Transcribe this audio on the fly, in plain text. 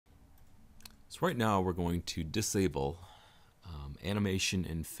So right now we're going to disable animation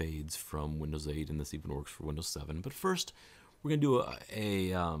and fades from Windows 8, and this even works for Windows 7. But first, we're going to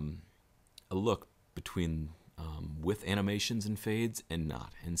do a look between with animations and fades and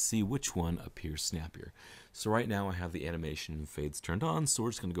not, and see which one appears snappier. So right now I have the animation and fades turned on, so we're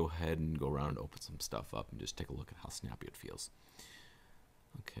just going to go ahead and go around and open some stuff up and just take a look at how snappy it feels.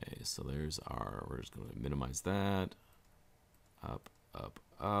 Okay, so there's we're just going to minimize that. Up, up,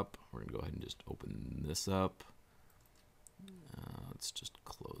 up. We're going to go ahead and just open this up. Let's just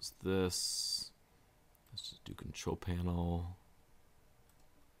close this. Let's just do Control Panel.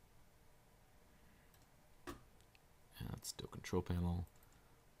 And let's do Control Panel.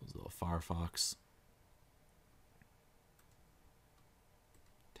 Close the little Firefox.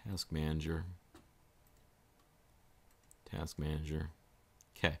 Task Manager. Task Manager.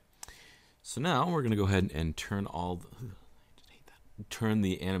 Okay. So now we're going to go ahead and turn turn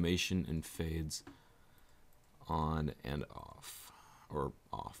the animation and fades on and off, or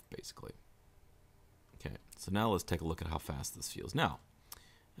off basically. Okay, so now let's take a look at how fast this feels. Now,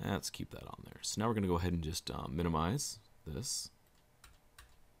 let's keep that on there. So now we're going to go ahead and just minimize this.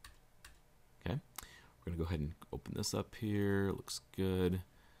 Okay, we're going to go ahead and open this up here. Looks good.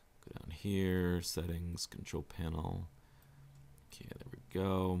 Go down here, settings, Control Panel. Okay, there we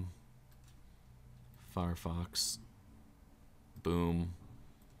go. Firefox. Boom.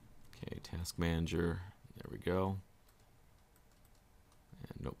 Okay, Task Manager. There we go.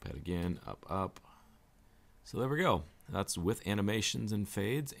 And Notepad again. Up, up. So there we go. That's with animations and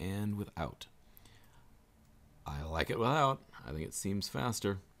fades and without. I like it without. I think it seems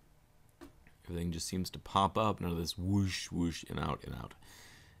faster. Everything just seems to pop up. None of this whoosh, whoosh, and out, and out.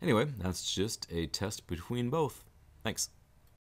 Anyway, that's just a test between both. Thanks.